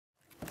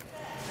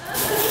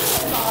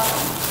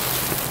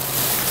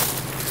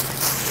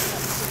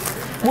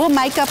We'll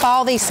make up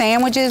all these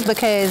sandwiches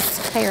because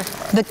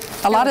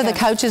a lot of the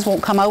coaches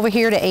won't come over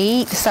here to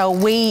eat, so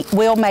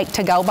we'll make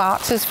to-go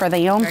boxes for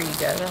them. There you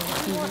go.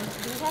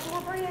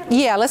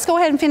 Yeah, let's go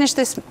ahead and finish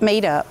this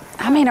meat up.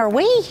 I mean, how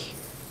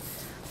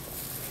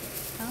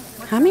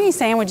many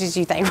sandwiches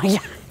do you think we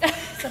got?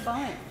 It's a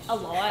bunch. A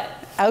lot.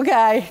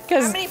 Okay,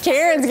 because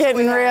Karen's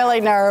getting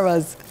really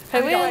nervous. Who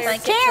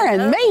is?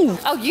 Karen, me.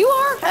 Oh, you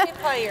are? How many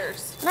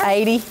players?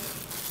 80.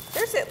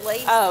 There's at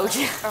least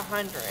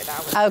 100,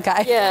 I would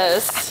Okay.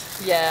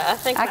 Yes. Yeah, I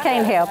think I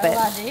can't help it.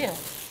 idea.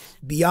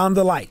 Beyond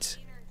the Lights,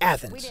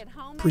 Athens,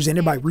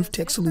 presented by Roof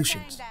Tech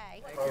Solutions.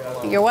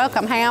 You're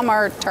welcome. Ham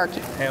or turkey?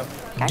 Ham.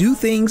 Okay. Do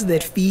things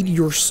that feed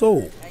your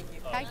soul,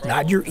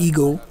 not your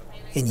ego,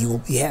 and you will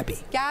be happy.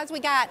 Guys, we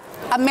got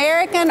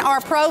American or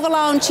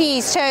provolone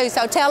cheese too,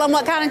 so tell them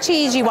what kind of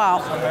cheese you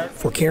want.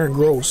 For Karen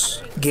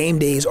Gross, game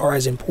days are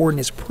as important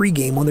as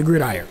pregame on the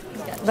gridiron.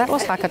 That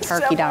looks like a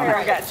turkey, don't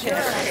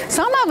it?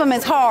 Some of them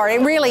is hard,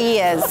 it really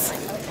is.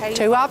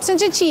 2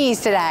 options of cheese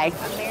today.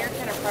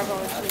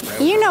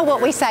 You know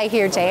what we say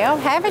here, Jill.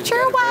 Have it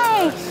your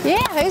way.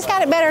 Yeah, who's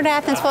got it better than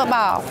Athens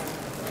football?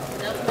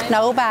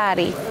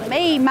 Nobody.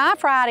 Me, my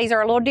Fridays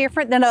are a little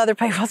different than other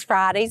people's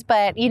Fridays,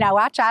 but you know,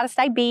 I try to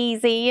stay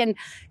busy, and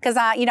because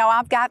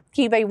I've got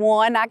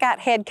QB1, I got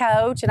head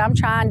coach, and I'm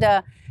trying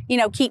to,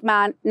 keep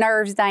my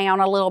nerves down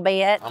a little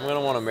bit. I'm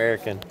gonna want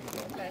American.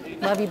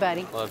 Love you,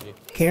 buddy. Love you.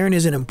 Karen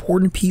is an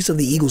important piece of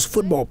the Eagles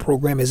football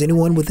program as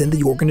anyone within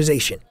the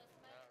organization.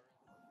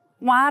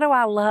 Why do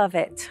I love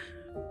it?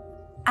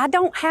 I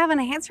don't have an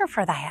answer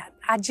for that.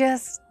 I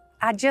just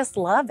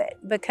love it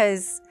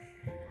because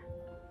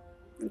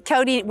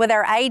Cody, with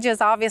our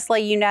ages,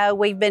 obviously,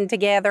 we've been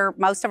together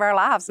most of our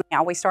lives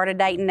now. We started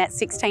dating at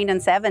 16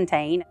 and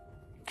 17.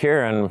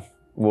 Karen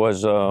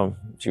was,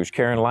 she was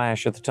Karen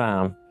Lash at the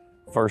time,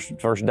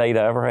 first date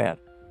I ever had.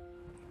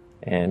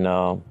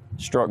 And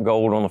struck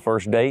gold on the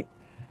first date,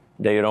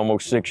 dated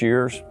almost 6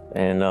 years.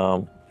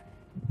 And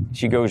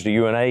she goes to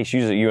UNA.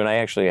 She's at UNA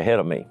actually ahead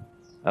of me.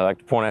 I like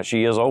to point out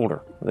she is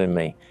older than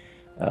me.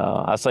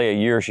 I say a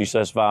year, she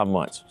says 5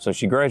 months. So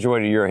she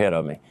graduated a year ahead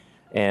of me.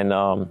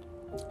 And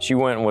she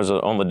went and was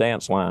on the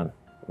dance line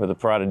with the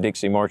Pride of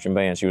Dixie Marching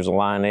Band. She was a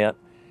lionette.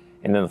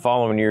 And then the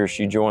following year,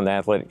 she joined the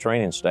athletic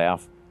training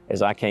staff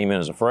as I came in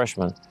as a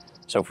freshman.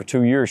 So for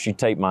 2 years, she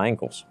taped my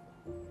ankles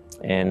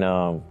and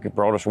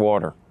brought us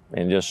water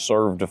and just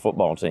served the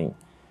football team.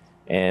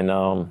 And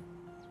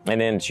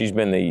then she's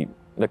been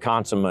the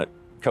consummate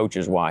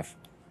coach's wife.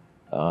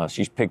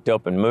 She's picked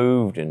up and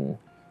moved and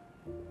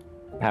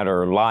had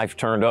her life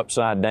turned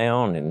upside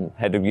down and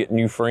had to get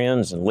new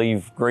friends and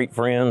leave great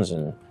friends,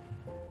 and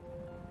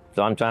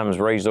sometimes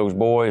raise those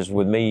boys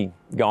with me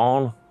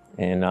gone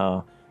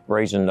and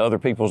raising other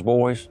people's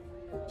boys.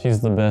 She's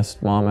the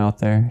best mom out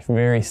there,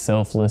 very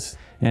selfless,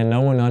 and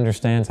no one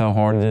understands how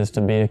hard it is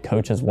to be a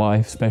coach's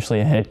wife,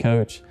 especially a head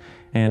coach.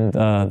 And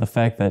the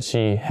fact that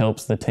she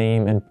helps the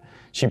team and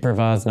she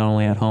provides not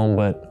only at home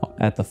but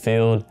at the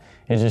field,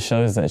 it just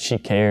shows that she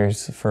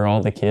cares for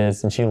all the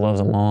kids and she loves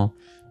them all.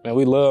 Man,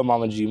 we love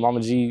Mama G. Mama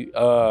G,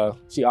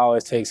 she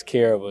always takes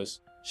care of us.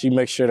 She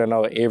makes sure to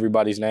know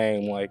everybody's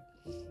name.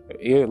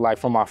 Like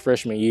from my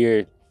freshman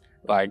year,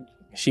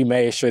 she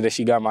made sure that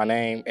she got my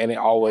name and it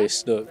always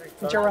stuck.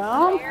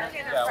 Jerome?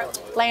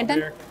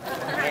 Landon?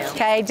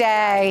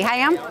 KJ?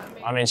 Ham?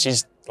 I mean,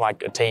 she's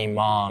like a team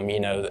mom,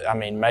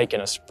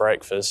 making us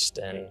breakfast,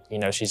 and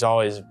she's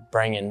always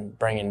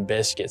bringing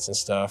biscuits and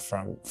stuff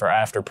for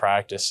after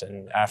practice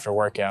and after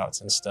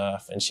workouts and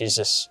stuff, and she's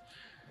just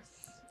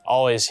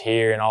always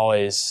here and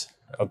always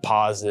a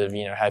positive,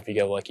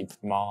 happy-go-lucky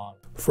mom.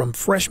 From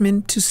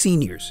freshmen to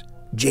seniors,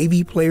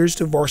 JV players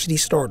to varsity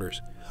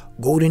starters,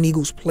 Golden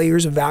Eagles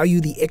players value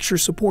the extra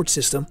support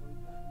system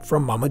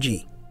from Mama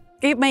G.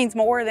 It means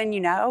more than you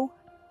know,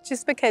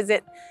 just because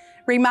it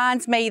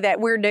reminds me that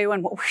we're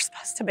doing what we're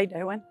supposed to be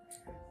doing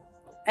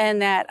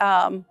and that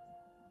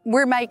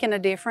we're making a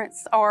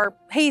difference, or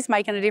he's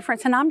making a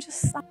difference, and I'm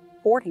just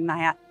supporting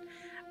that.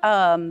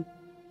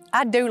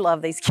 I do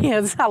love these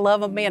kids. I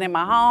love them being in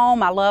my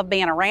home. I love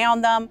being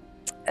around them.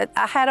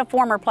 I had a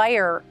former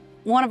player,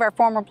 one of our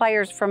former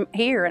players from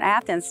here in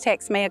Athens,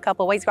 text me a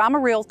couple of weeks ago. I'm a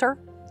realtor.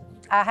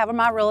 I have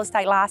my real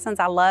estate license.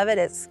 I love it.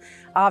 It's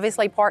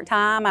obviously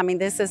part-time. I mean,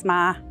 this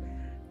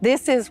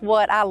is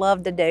what I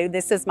love to do.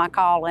 This is my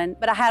calling.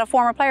 But I had a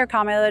former player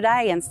call me the other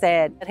day and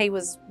said that he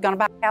was going to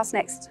buy a house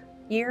next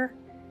year,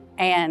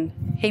 and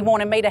he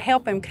wanted me to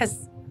help him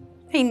because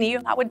he knew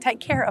I would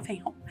take care of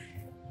him.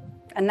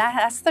 And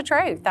that's the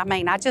truth. I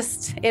mean,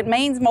 it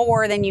means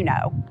more than you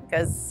know,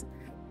 because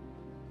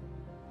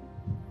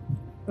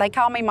they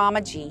call me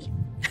Mama G.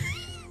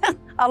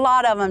 A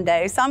lot of them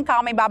do. Some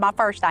call me by my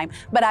first name,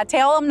 but I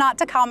tell them not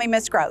to call me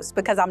Miss Gross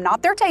because I'm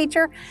not their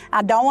teacher.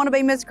 I don't want to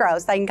be Miss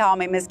Gross. They can call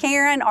me Miss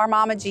Karen or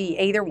Mama G.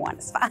 Either one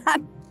is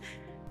fine.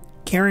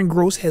 Karen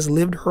Gross has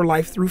lived her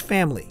life through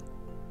family.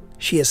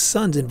 She has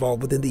sons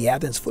involved within the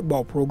Athens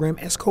football program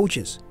as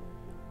coaches.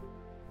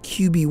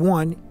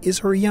 QB1 is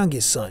her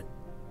youngest son,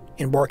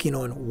 embarking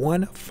on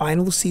one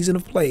final season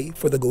of play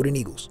for the Golden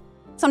Eagles.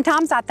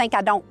 sometimes I think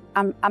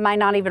I may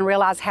not even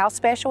realize how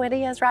special it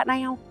is right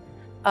now,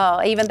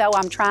 even though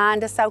I'm trying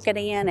to soak it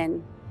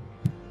in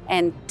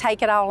and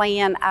take it all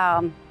in.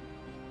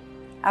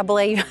 I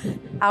believe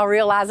I'll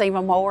realize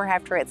even more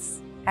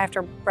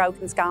after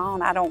Brogan's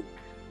gone. I don't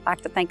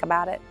like to think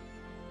about it.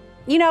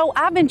 You know,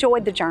 I've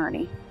enjoyed the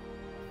journey.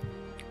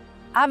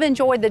 I've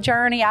enjoyed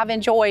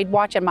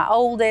watching my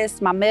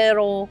oldest, my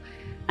middle,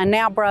 and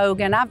now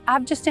Brogan.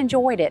 I've just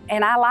enjoyed it.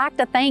 And I like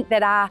to think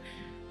that I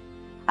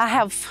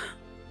have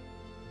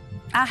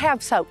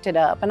soaked it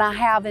up, and I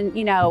haven't,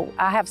 you know,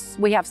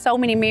 we have so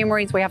many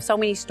memories, we have so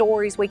many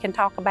stories we can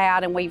talk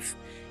about, and we've,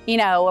 you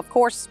know, of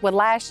course, with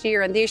last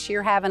year and this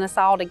year having us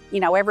all,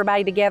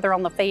 everybody together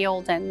on the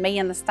field and me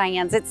in the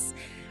stands,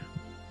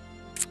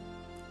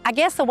 I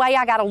guess the way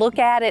I got to look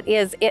at it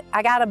is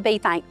I got to be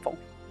thankful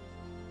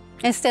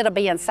instead of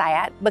being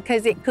sad,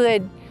 because it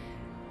could,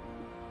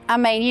 I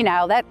mean, you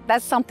know,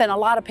 that's something a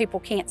lot of people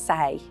can't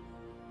say.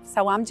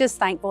 So I'm just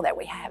thankful that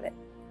we have it.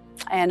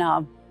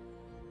 And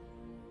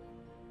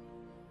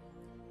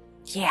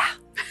yeah.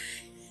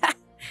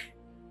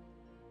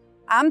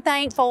 I'm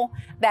thankful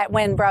that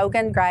when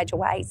Brogan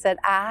graduates that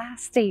I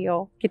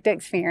still get to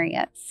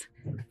experience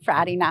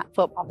Friday night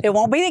football. It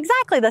won't be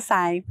exactly the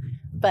same,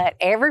 but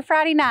every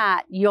Friday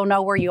night you'll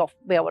know where you'll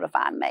be able to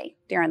find me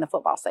during the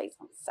football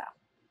season. So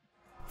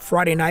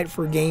Friday night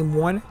for Game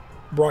 1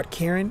 brought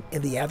Karen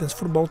and the Athens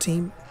football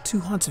team to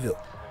Huntsville.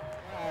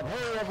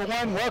 Hey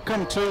everyone,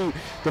 welcome to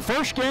the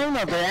first game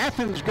of the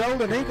Athens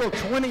Golden Eagle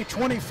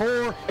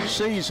 2024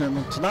 season.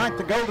 And tonight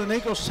the Golden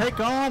Eagles take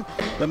on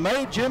the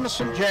Mae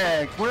Jemison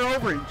Jags. We're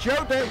over at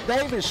Joe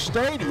Davis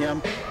Stadium,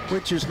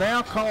 which is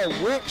now called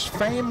Wicks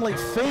Family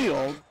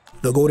Field.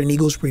 The Golden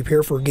Eagles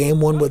prepare for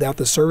Game 1 without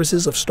the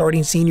services of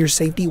starting senior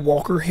safety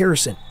Walker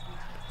Harrison,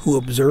 who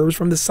observes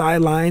from the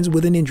sidelines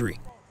with an injury.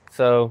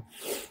 So,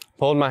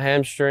 pulled my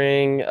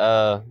hamstring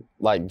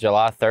like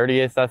July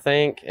 30th, I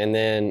think, and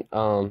then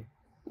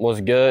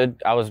was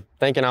good. I was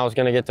thinking I was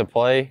going to get to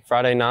play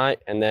Friday night,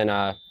 and then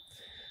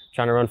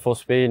trying to run full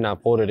speed, and I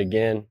pulled it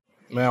again.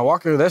 Man,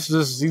 Walker, he's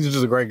just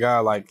a great guy.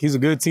 Like, he's a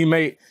good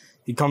teammate.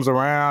 He comes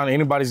around.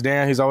 Anybody's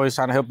down, he's always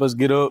trying to help us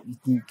get up,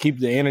 keep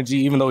the energy,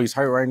 even though he's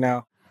hurt right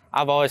now.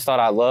 I've always thought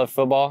I loved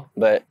football,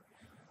 but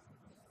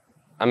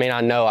I mean,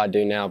 I know I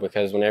do now,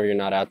 because whenever you're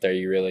not out there,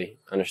 you really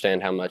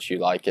understand how much you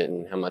like it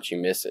and how much you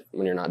miss it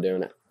when you're not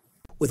doing it.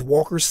 With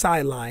Walker's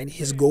sideline,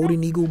 his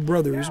Golden Eagle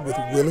brothers with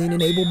willing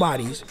and able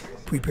bodies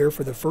prepare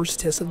for the first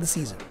test of the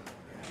season.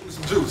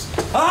 Some juice.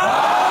 Oh!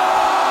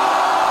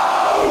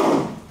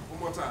 One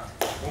more time.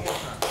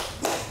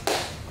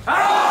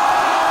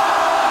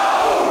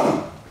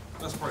 Oh!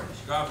 Let's pray.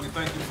 God, we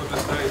thank you for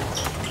this day.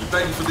 We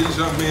thank you for these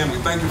young men. We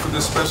thank you for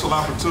this special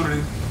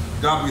opportunity.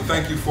 God, we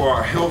thank you for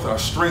our health, our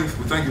strength.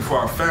 We thank you for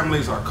our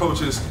families, our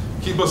coaches.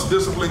 Keep us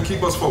disciplined,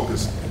 keep us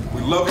focused.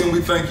 We love you and we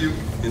thank you.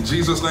 In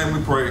Jesus' name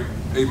we pray.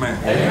 Amen.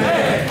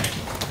 Amen.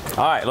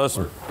 All right,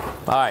 listen.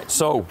 All right,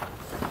 so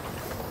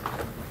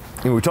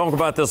we talk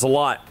about this a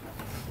lot.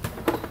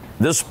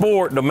 This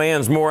sport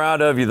demands more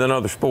out of you than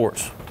other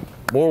sports.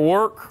 More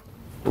work,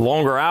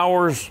 longer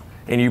hours,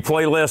 and you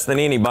play less than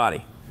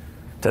anybody.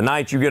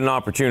 Tonight you get an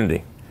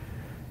opportunity.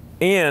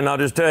 And I'll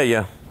just tell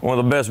you, one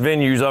of the best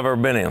venues I've ever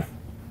been in.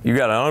 You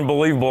got an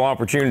unbelievable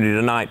opportunity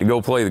tonight to go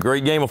play the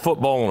great game of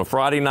football on a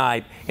Friday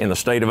night in the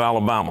state of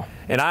Alabama.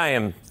 And I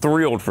am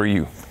thrilled for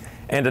you.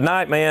 And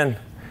tonight, man,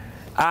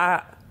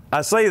 I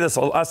say this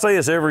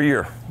every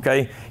year,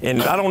 okay?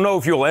 And I don't know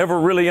if you'll ever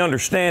really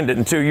understand it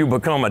until you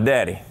become a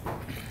daddy.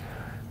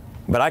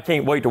 But I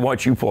can't wait to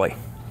watch you play.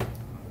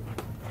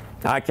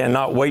 I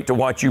cannot wait to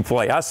watch you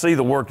play. I see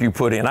the work you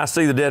put in. I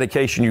see the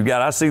dedication you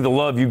got. I see the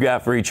love you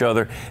got for each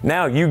other.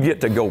 Now you get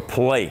to go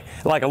play.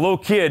 Like a little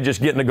kid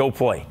just getting to go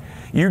play.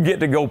 You get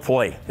to go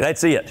play.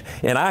 That's it.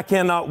 And I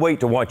cannot wait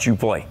to watch you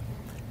play.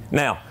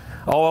 Now,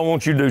 all I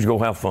want you to do is go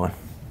have fun.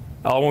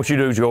 All I want you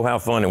to do is go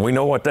have fun, and we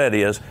know what that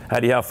is. How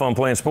do you have fun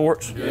playing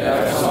sports? You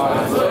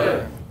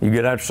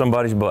get after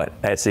somebody's butt.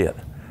 That's it.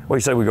 What do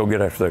you say we go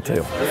get after their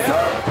tail?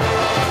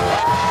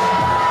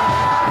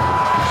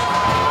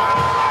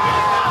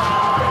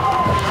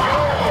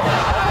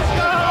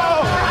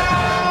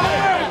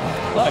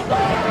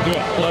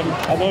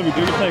 I love you.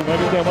 Do your thing,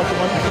 baby.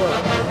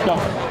 Go.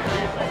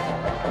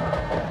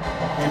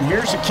 And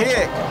here's a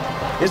kick.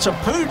 It's a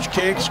pooch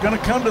kick. It's going to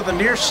come to the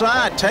near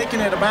side, taking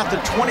it about the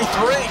 23,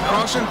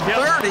 crossing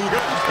 30,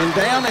 and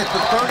down at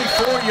the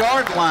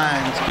 34-yard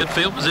line. Good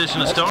field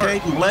position to start.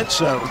 Caden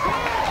Bledsoe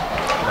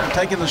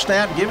taking the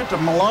snap, give it to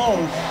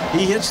Malone.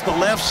 He hits the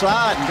left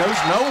side and goes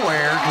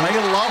nowhere. May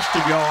have lost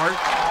a yard.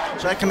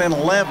 2nd and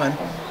 11.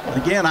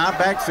 Again, I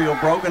backfield.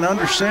 Brogan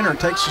under center,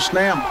 takes the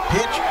snap,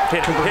 pitch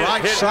to the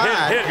right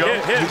side.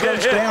 He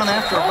goes down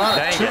after about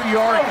a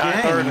 2-yard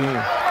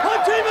gain.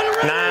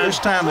 This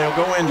time they'll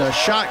go into a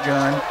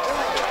shotgun.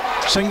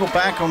 Single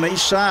back on each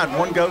side.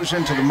 One goes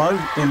into the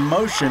in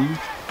motion.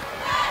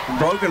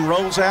 Brogan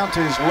rolls out to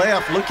his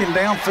left, looking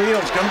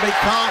downfield. It's going to be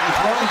caught and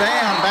thrown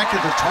down back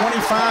at the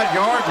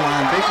 25-yard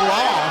line. Big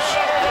loss.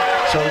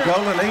 So the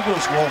Golden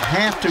Eagles will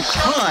have to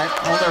punt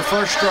on their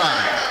first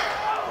drive.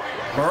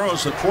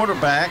 Burrows, the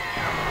quarterback.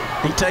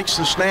 He takes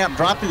the snap,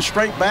 dropping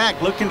straight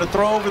back, looking to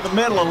throw over the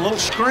middle. A little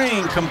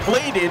screen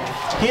completed,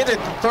 hit at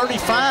the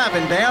 35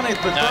 and down at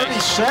the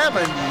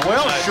 37,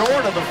 well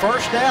short of the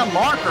first down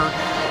marker.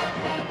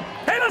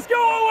 Hey, let's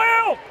go,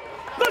 OL!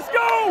 Let's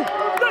go!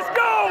 Let's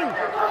go!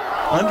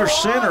 Under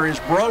center is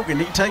Brogan.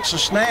 He takes the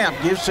snap,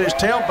 gives to his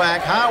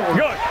tailback, Howard.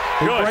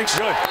 He breaks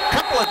a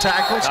couple of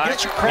tackles,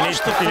 gets across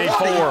the 40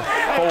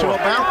 to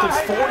about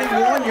the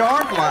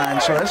 41-yard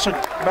line. So that's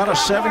about a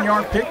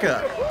 7-yard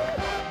pickup.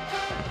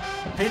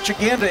 Pitch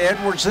again to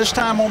Edwards, this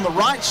time on the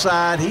right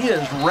side. He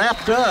is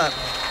wrapped up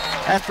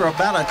after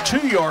about a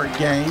 2-yard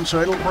gain,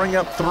 so it'll bring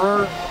up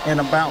third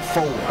and about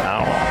 4.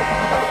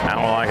 I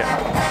don't like it.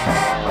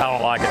 I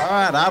don't like it. All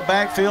right, out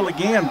backfield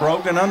again.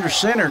 Brogan under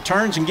center,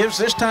 turns and gives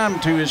this time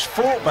to his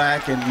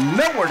fullback, and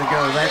nowhere to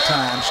go that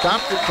time.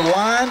 Stopped at the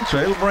line, so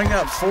it'll bring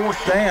up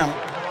 4th down.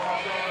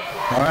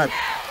 All right,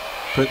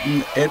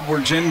 putting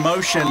Edwards in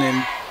motion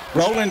and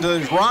rolling to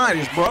his right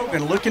is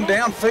Brogan, looking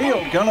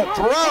downfield, gonna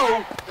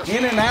throw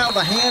in and out of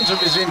the hands of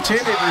his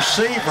intended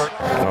receiver.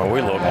 Oh,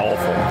 we look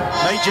awful.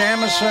 May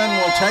Jamison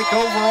will take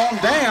over on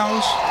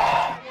downs.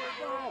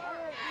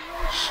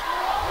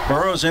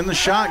 Burrows in the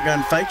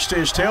shotgun, fakes to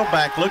his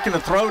tailback, looking to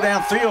throw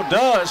downfield,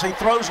 does. He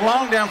throws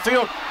long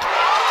downfield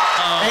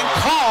and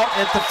caught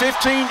at the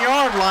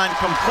 15-yard line,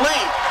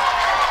 complete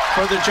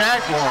for the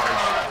Jaguars.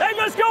 Hey,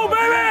 let's go,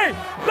 baby!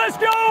 Let's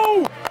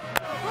go!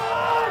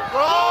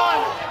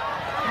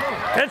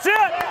 That's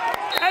it!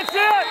 That's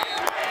it!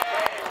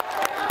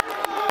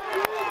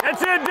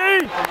 That's it,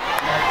 D!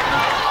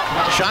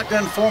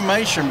 Shotgun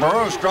formation.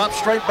 Burrows drops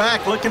straight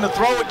back, looking to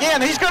throw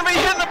again. He's going to be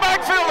hit in the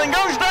backfield and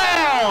goes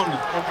down.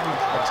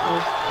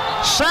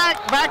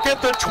 Sacked back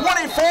at the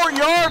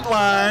 24-yard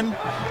line.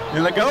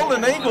 And the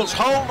Golden Eagles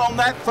hold on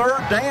that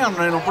 3rd down,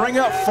 and it'll bring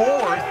up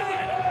 4th.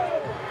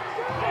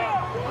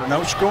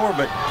 No score,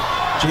 but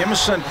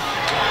Jamison,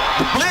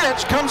 the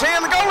blitz comes in.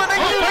 The Golden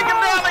Eagles take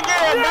him down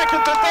again, back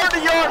at the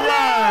 30-yard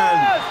line.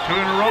 2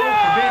 in a row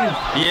for Benny.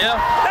 Yeah.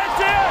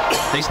 That's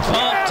it! He's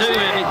pumped too,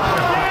 isn't he?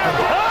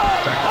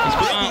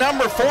 Big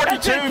number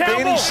 42,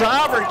 Benny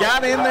Sauber,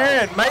 got in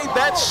there and made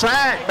that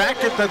sack back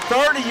at the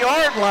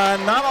 30-yard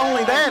line. Not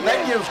only that,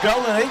 that gives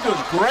Golden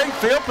Eagles great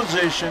field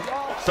position.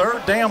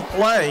 3rd down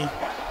play.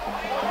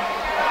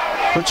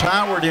 Puts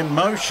Howard in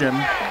motion.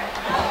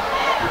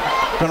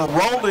 Going to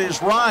roll to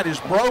his right is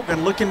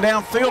Brogan, looking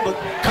downfield.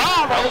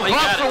 Caught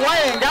across the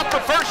way and got the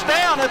first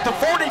down at the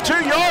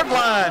 42-yard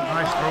line.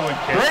 Nice throwing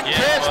catch. Great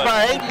catch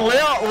by Aiden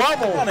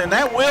Lovell, and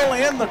that will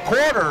end the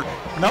quarter.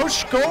 No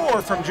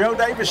score from Joe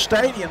Davis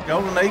Stadium.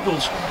 Golden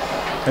Eagles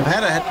have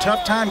had a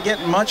tough time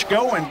getting much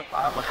going.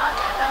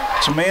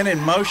 It's a man in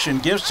motion,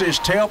 gives to his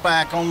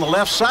tailback on the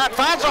left side,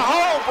 finds a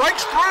hole,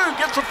 breaks through,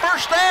 gets the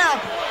first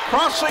down,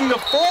 crossing the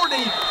 40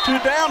 to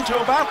down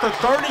to about the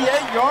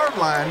 38-yard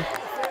line.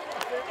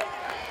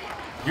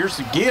 Here's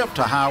the give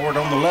to Howard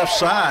on the left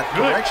side.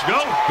 Good.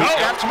 Go. He's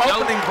got some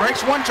opening,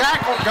 breaks one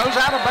tackle, goes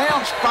out of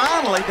bounds,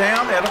 finally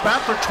down at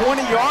about the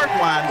 20-yard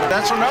line. But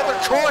that's another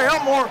Troy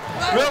Elmore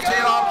Realty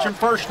and Auction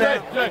first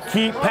down.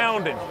 Keep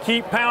pounding,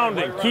 keep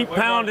pounding, keep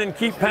pounding,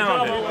 keep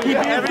pounding.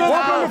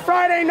 Welcome to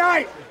Friday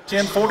night.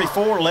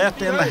 10:44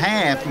 left in the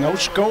half. No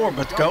score,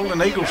 but the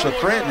Golden Eagles are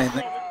threatening.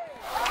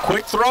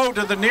 Quick throw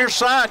to the near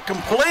side,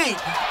 complete.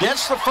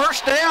 Gets the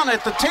first down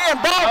at the 10.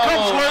 Ball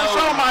comes loose.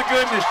 Oh, my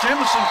goodness.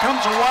 Jamison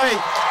comes away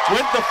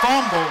with the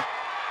fumble.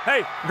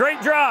 Hey, great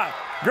drive.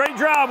 Great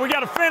drive. We got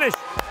to finish.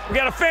 We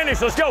got to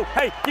finish. Let's go.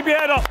 Hey, keep your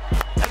head up.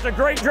 That's a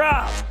great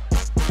drive.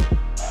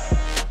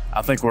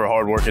 I think we're a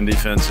hard-working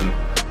defense, and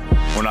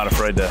we're not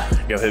afraid to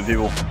go hit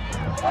people.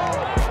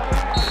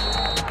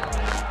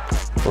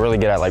 We're really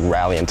good at, like,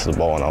 rallying to the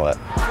ball and all that.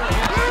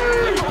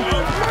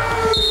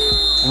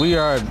 We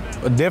are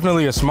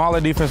definitely a smaller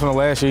defense than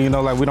last year. You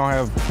know, like we don't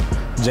have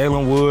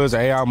Jalen Woods or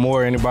A.R.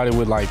 Moore or anybody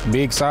with like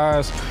big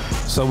size.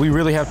 So we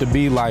really have to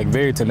be like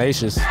very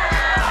tenacious.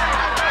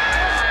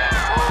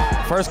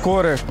 First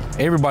quarter,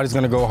 everybody's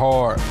gonna go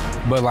hard.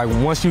 But like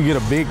once you get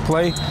a big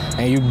play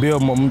and you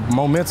build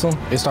momentum,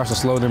 it starts to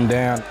slow them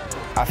down.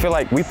 I feel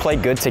like we play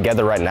good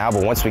together right now,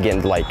 but once we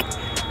get like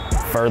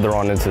further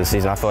on into the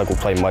season, I feel like we'll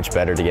play much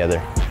better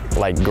together.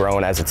 Like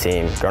growing as a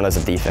team, growing as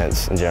a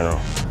defense in general.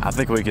 I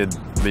think we could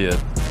be an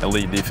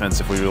elite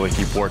defense if we really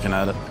keep working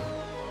at it.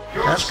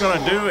 That's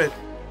going to do it.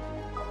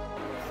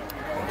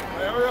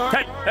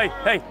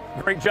 Hey,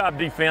 great job,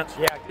 defense.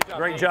 Yeah,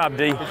 great job,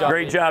 D.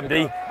 Great job,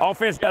 D.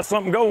 Offense got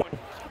something going.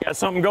 Got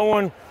something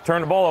going,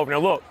 turn the ball over. Now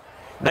look,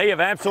 they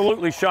have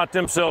absolutely shot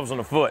themselves in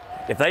the foot.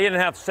 If they didn't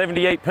have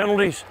 78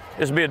 penalties,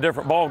 this would be a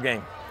different ball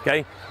game,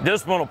 okay?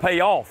 Discipline will pay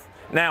off.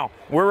 Now,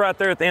 we're right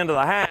there at the end of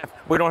the half.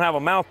 We don't have a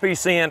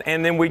mouthpiece in,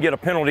 and then we get a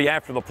penalty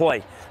after the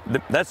play.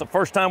 That's the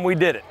first time we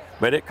did it,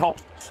 but it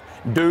cost us.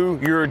 Do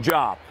your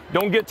job.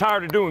 Don't get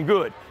tired of doing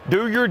good.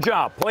 Do your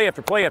job. Play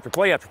after play after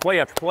play after play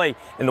after play.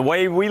 And the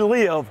way we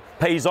live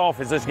pays off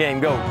as this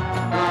game goes.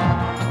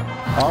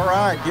 All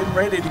right, getting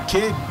ready to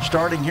kick,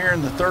 starting here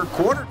in the 3rd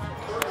quarter.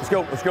 Let's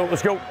go, let's go,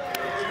 let's go.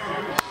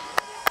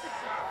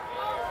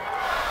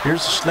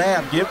 Here's the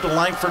snap. Give to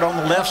Langford on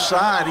the left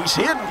side. He's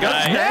hit.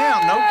 Goes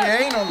down. No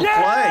gain on the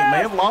play.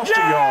 May have lost a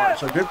yard.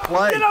 So good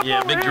play.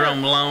 Yeah, big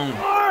Jerome Malone.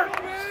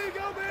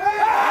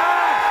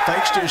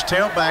 Fakes to his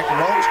tailback,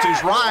 rolls to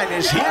his right,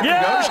 is hit and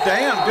goes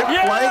down. Good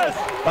play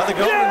by the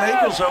Golden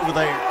Eagles over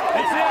there.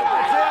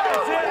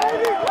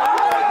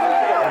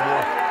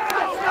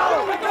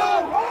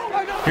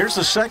 Here's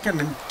the 2nd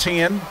and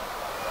 10.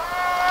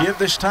 Give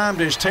this time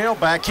to his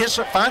tailback. Hits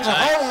it, finds a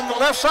hole on the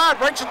left side,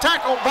 breaks a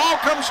tackle. Ball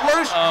comes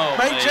loose.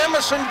 May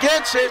Jemison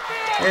gets it,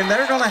 and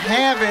they're going to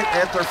have it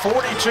at their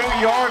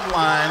 42-yard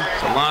line.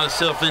 It's a lot of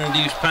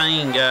self-induced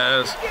pain,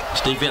 guys.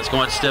 This defense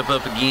going to step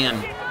up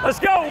again. Let's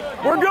go.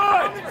 We're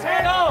good.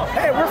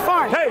 Hey, we're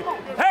fine.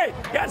 Hey,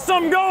 got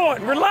something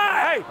going.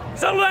 Relax. Hey,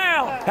 settle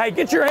down. Hey,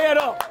 get your head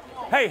up.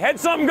 Hey, had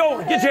something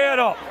going. Get your head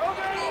up.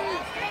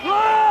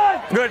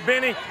 Good,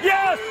 Benny.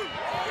 Yes.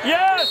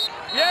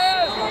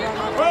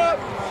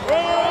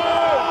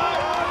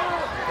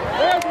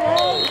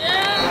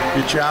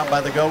 Good job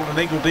by the Golden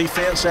Eagle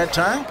defense that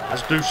time.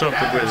 Let's do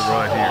something with it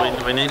right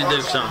here. We need to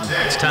do something.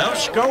 It's No time.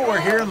 score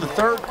here in the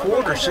 3rd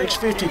quarter.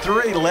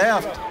 6:53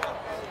 left.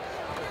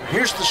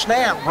 Here's the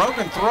snap.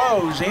 Brogan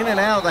throws in and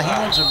out of the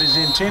hands of his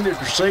intended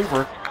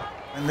receiver.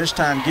 And this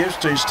time gives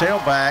to his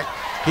tailback.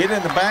 Hit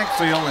in the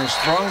backfield and is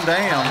thrown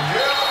down.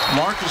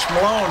 Marcus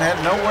Malone had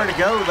nowhere to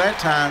go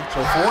that time. So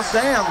 4th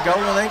down,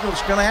 Golden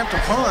Eagles going to have to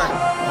punt.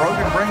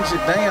 Brogan brings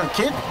it down.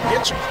 Kid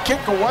gets a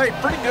kick away.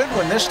 Pretty good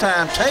one this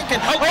time.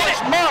 Taken. Oh,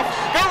 it's muffed.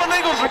 Golden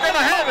Eagles are going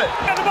to have it.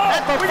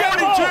 At the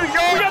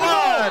 42-yard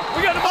line.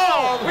 We got the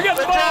ball. We got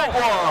the ball.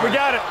 Jaguars. We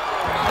got it.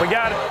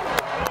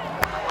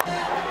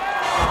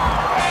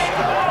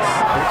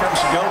 Here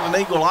comes the Golden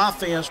Eagle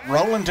offense,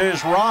 rolling to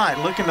his right,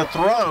 looking to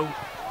throw.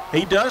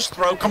 He does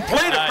throw,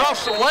 complete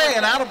across the way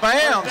and out of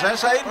bounds.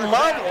 That's Aiden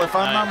Lovell, if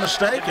I'm not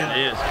mistaken.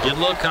 It is. Get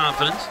a little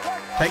confidence.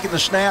 Taking the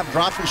snap,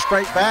 dropping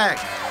straight back,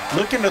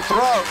 looking to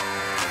throw.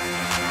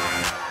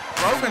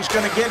 Brogan's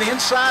going to get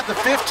inside the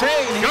 15.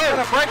 He's going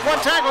to break one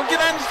tackle,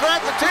 get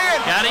inside the 10.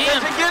 Got in.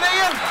 Does he get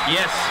in?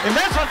 Yes. And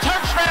that's a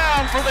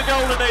touchdown for the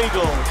Golden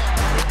Eagles.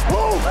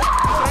 Woo!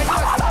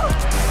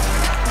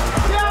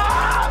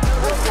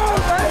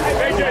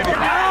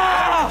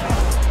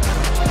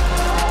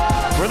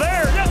 We're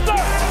there. Yes,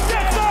 sir.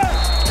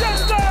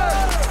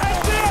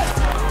 That's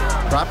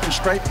it. Dropping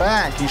straight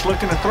back. He's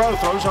looking to throw.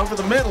 Throws over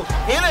the middle.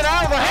 In and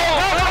out of the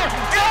hand.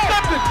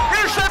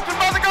 Intercepted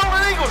by the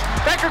Golden Eagles.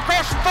 Back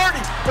across the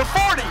 30, the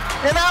 40,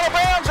 and out of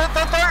bounds at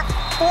the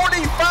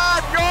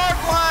 45-yard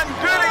line.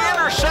 Good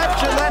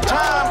interception that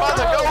time by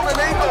the Golden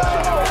Eagles.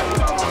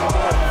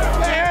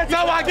 Every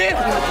time I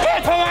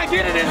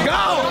get it, it's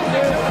gone.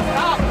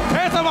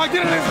 Every time I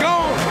get it, it's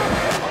gone.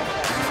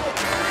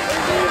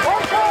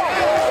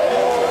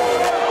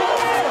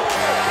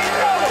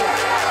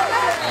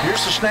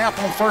 Here's the snap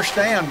on 1st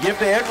down. Give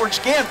to Edwards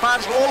again.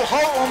 Finds a little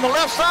hole on the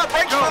left side.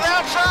 Breaks to the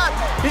outside.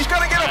 He's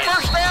going to get a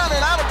 1st down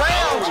and out of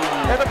bounds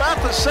at about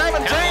the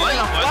 17. And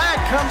a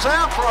flag comes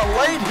out for a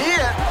late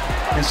hit.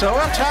 And so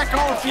he'll tack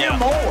on a few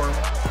more.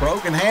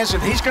 Brogan has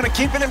it. He's going to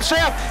keep it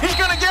himself. He's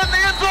going to get in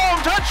the end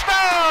zone.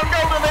 Touchdown,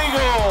 Golden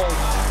Eagles.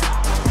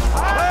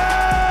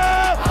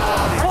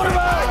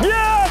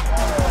 Yes!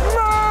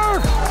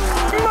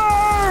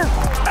 Murph!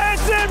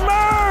 That's it,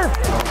 Murph!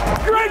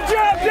 Great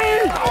job,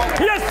 D!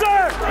 Yes, sir!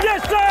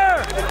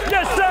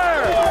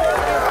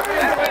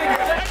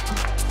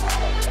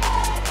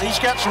 He's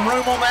got some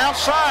room on the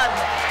outside.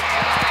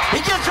 He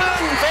gets in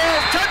for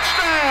a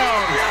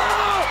touchdown.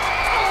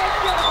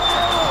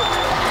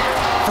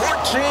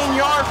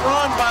 14-yard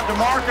run by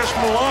DeMarcus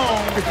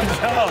Malone.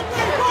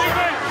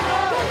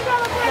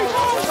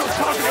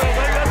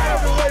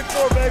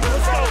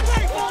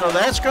 So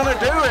that's going to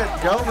do it.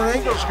 Golden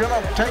Eagles going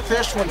to take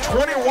this one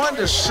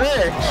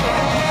 21-6.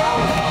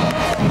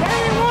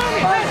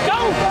 Let's go.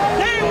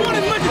 They ain't won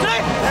as much as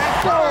that.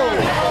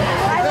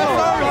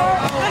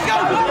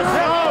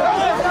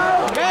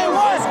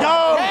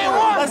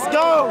 Let's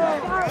go.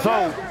 So,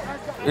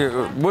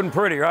 it wasn't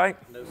pretty, right?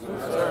 No,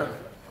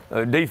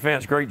 sir.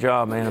 Defense, great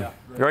job, man.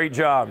 Great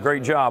job.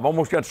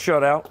 Almost got the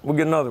shutout. We'll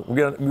get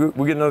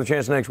another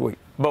chance next week.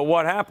 But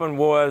what happened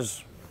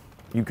was,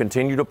 you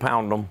continue to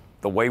pound them.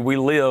 The way we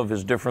live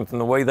is different than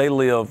the way they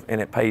live, and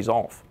it pays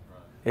off.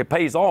 It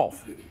pays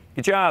off.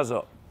 Get your eyes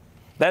up.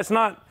 That's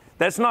not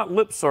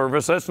lip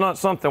service. That's not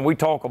something we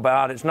talk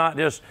about. It's not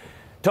just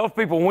tough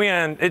people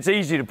win. It's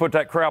easy to put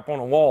that crap on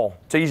a wall.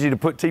 It's easy to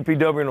put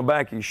TPW on the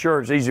back of your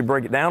shirt. It's easy to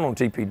break it down on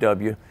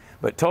TPW.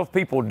 But tough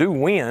people do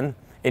win,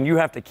 and you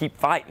have to keep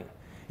fighting.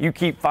 You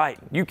keep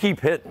fighting. You keep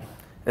hitting.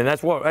 And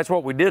that's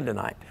what we did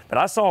tonight. But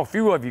I saw a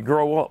few of you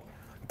grow up.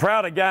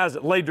 Proud of guys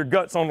that laid their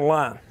guts on the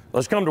line.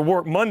 Let's come to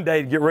work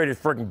Monday to get ready to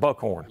freaking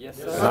Buckhorn. Yes,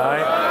 sir. All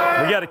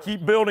right? We got to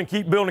keep building.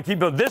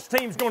 This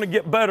team's going to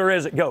get better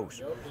as it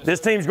goes.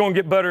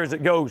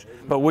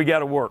 But we got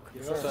to work.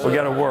 We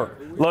got to work.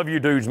 Love you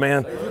dudes,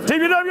 man.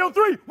 TPW on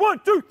 3. 1,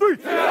 2, 3.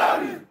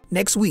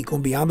 Next week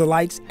on Beyond the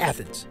Lights,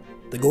 Athens,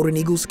 the Golden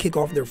Eagles kick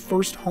off their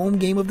first home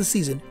game of the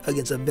season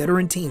against a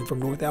veteran team from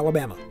North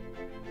Alabama.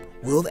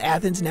 Will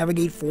Athens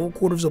navigate 4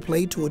 quarters of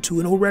play to a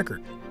 2-0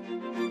 record?